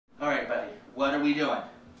buddy. What are we doing?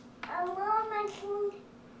 Mom mentioned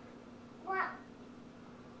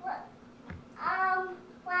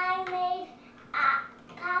I made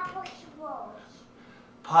popsicles.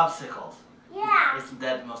 Popsicles. Yeah. Isn't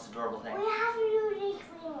that the most adorable thing? We have to do these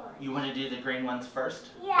green ones. You want to do the green ones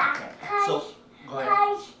first? Yeah. Okay. So, go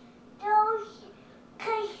ahead.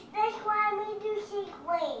 Because that's why we do see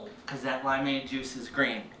green. Because that limeade juice is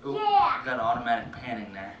green. Ooh, Yeah. got an automatic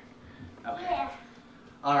panning there. Okay. Yeah.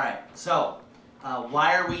 All right. So,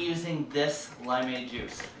 why are we using this limeade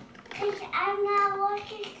juice? Because I'm not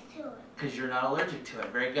allergic to it. Because you're not allergic to it.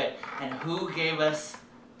 Very good. And who gave us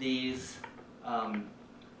these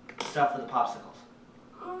stuff for the popsicles?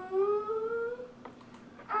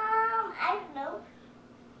 I don't know.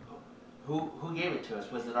 Who gave it to us?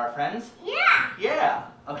 Was it our friends? Yeah. Yeah.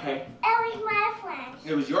 Okay. It was my friends.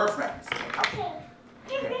 It was your friends. Okay.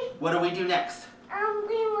 Okay. What do we do next?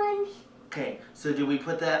 Green ones. Okay. So do we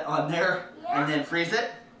put that on there Yeah. and then freeze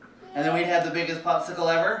it? And then we'd have the biggest popsicle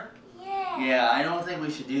ever? Yeah. Yeah, I don't think we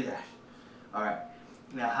should do that. All right.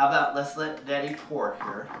 Now, how about let's let Daddy pour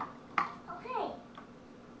here. Okay.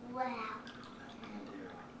 Wow.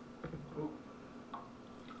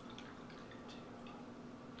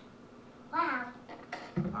 Wow.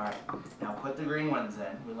 All right. Now put the green ones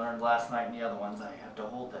in. We learned last night in the other ones I have to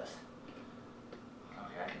hold this.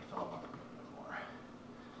 Okay, I can fill them up a little bit more.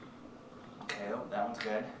 Okay, oh, that one's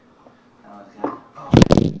good. That one's good.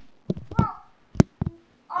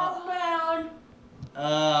 Oh man.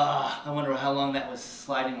 I wonder how long that was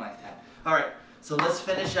sliding like that. All right, so let's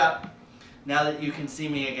finish up. Now that you can see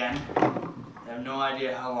me again, I have no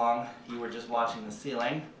idea how long you were just watching the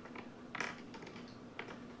ceiling.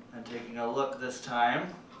 I'm taking a look this time.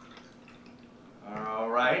 All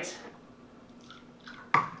right.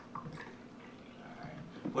 All right.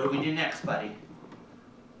 What do we do next, buddy?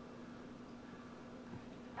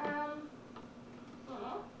 All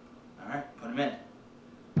right, put them in.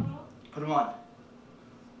 Put them on.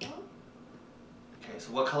 Okay,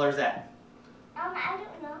 so what color is that? I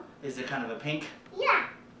don't know. Is it kind of a pink? Yeah.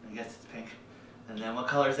 I guess it's pink. And then what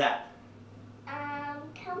color is that?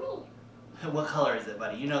 Tell me. What color is it,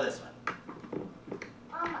 buddy? You know this one.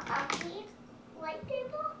 A pink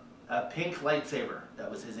lightsaber? A pink lightsaber. That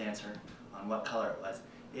was his answer on what color it was.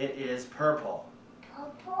 It is purple.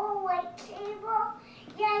 Purple lightsaber?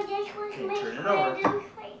 Yeah, this was Okay, my turn it over. friend's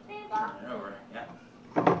lightsaber. Turn it over.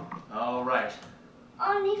 Yeah. All right.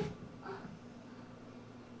 Only.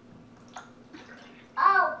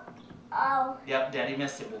 Oh. Yep, Daddy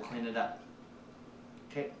missed it. We'll clean it up.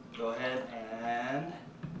 Okay, go ahead and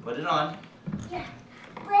put it on. Yeah.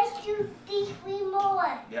 Let's do these 3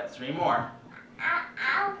 more. Yep, 3 more.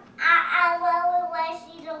 I really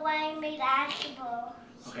see the line made vegetable.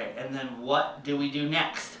 Okay, and then what do we do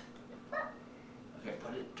next? Okay,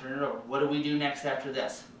 turn it over. What do we do next after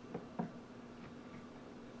this?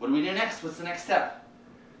 What do we do next? What's the next step?